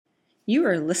You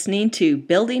are listening to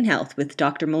Building Health with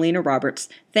Dr. Melina Roberts.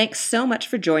 Thanks so much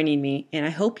for joining me, and I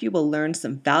hope you will learn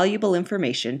some valuable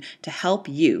information to help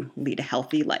you lead a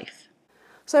healthy life.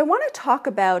 So I want to talk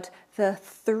about the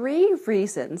 3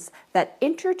 reasons that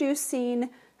introducing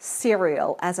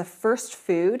cereal as a first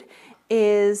food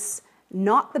is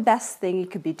not the best thing you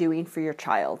could be doing for your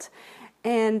child.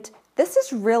 And this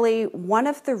is really one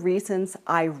of the reasons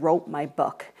I wrote my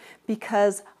book,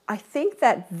 because I think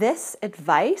that this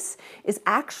advice is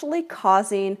actually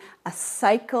causing a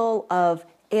cycle of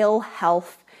ill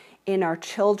health in our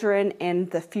children and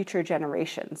the future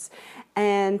generations,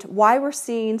 and why we're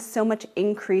seeing so much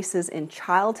increases in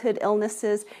childhood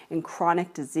illnesses and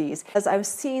chronic disease. As I was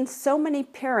seeing so many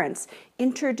parents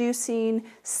introducing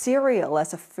cereal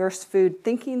as a first food,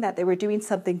 thinking that they were doing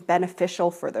something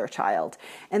beneficial for their child.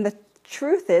 And the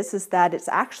truth is that it's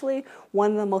actually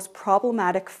one of the most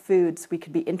problematic foods we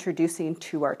could be introducing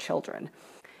to our children.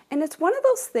 And it's one of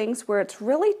those things where it's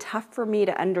really tough for me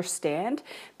to understand,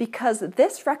 because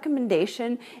this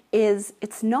recommendation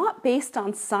it's not based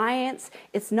on science,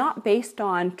 it's not based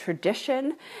on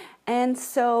tradition, and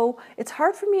so it's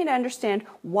hard for me to understand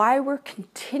why we're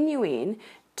continuing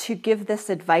to give this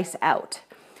advice out.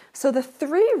 So the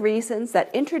 3 reasons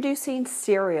that introducing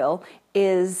cereal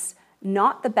is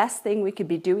not the best thing we could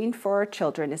be doing for our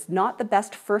children, is not the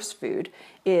best first food,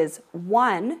 is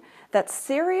 1, that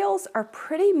cereals are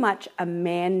pretty much a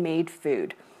man-made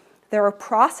food. They're a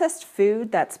processed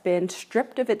food that's been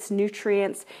stripped of its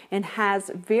nutrients and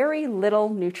has very little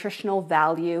nutritional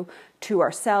value to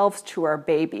ourselves, to our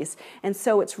babies. And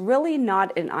so it's really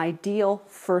not an ideal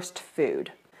first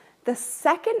food. The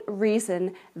second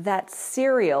reason that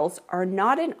cereals are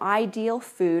not an ideal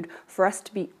food for us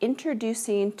to be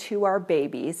introducing to our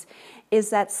babies is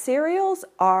that cereals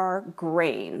are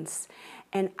grains,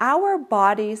 and our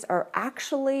bodies are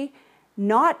actually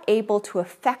not able to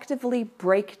effectively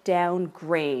break down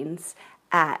grains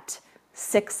at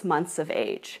 6 months of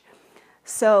age.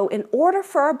 So in order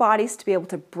for our bodies to be able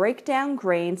to break down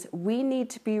grains, we need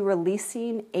to be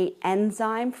releasing an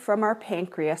enzyme from our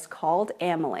pancreas called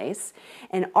amylase.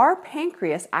 And our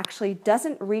pancreas actually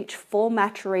doesn't reach full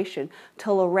maturation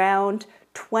till around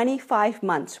 25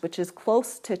 months, which is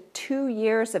close to 2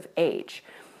 years of age.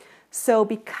 So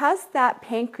because that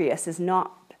pancreas is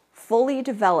not fully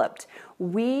developed,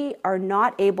 we are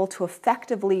not able to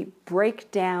effectively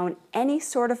break down any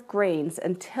sort of grains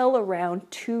until around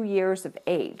 2 years of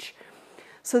age.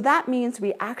 So that means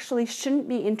we actually shouldn't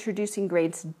be introducing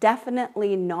grains,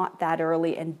 definitely not that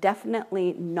early, and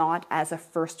definitely not as a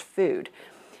first food.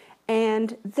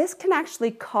 And this can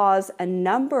actually cause a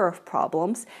number of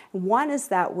problems. One is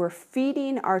that we're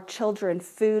feeding our children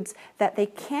foods that they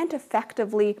can't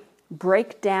effectively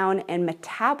break down and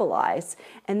metabolize,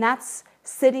 and that's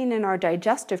sitting in our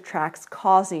digestive tracts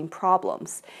causing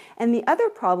problems. And the other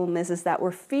problem is that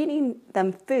we're feeding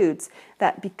them foods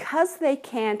that, because they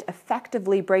can't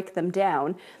effectively break them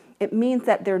down, it means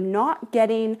that they're not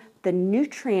getting the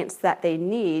nutrients that they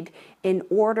need in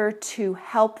order to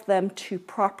help them to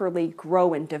properly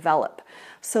grow and develop.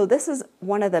 So this is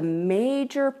one of the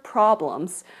major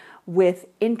problems with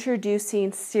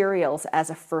introducing cereals as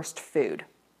a first food.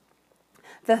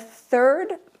 The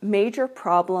third major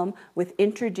problem with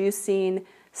introducing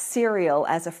cereal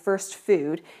as a first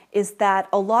food is that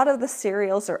a lot of the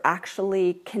cereals are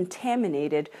actually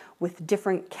contaminated with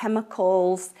different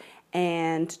chemicals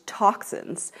and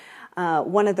toxins.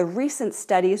 One of the recent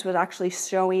studies was actually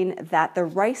showing that the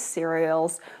rice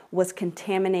cereals was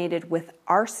contaminated with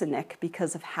arsenic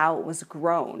because of how it was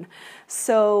grown.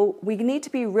 So we need to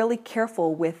be really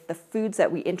careful with the foods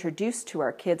that we introduce to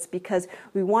our kids, because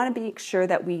we want to make sure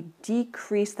that we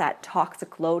decrease that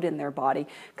toxic load in their body,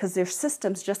 because their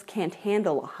systems just can't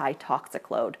handle a high toxic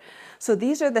load. So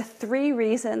these are the 3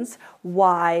 reasons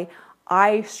why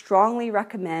I strongly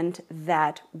recommend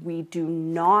that we do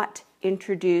not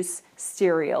introduce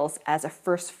cereals as a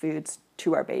first foods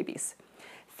to our babies.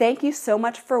 Thank you so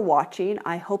much for watching.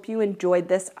 I hope you enjoyed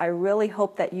this. I really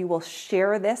hope that you will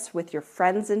share this with your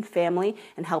friends and family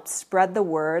and help spread the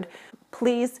word.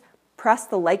 Please press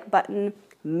the like button,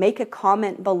 make a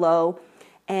comment below,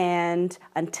 and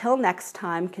until next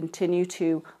time, continue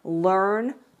to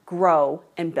learn, grow,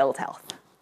 and build health.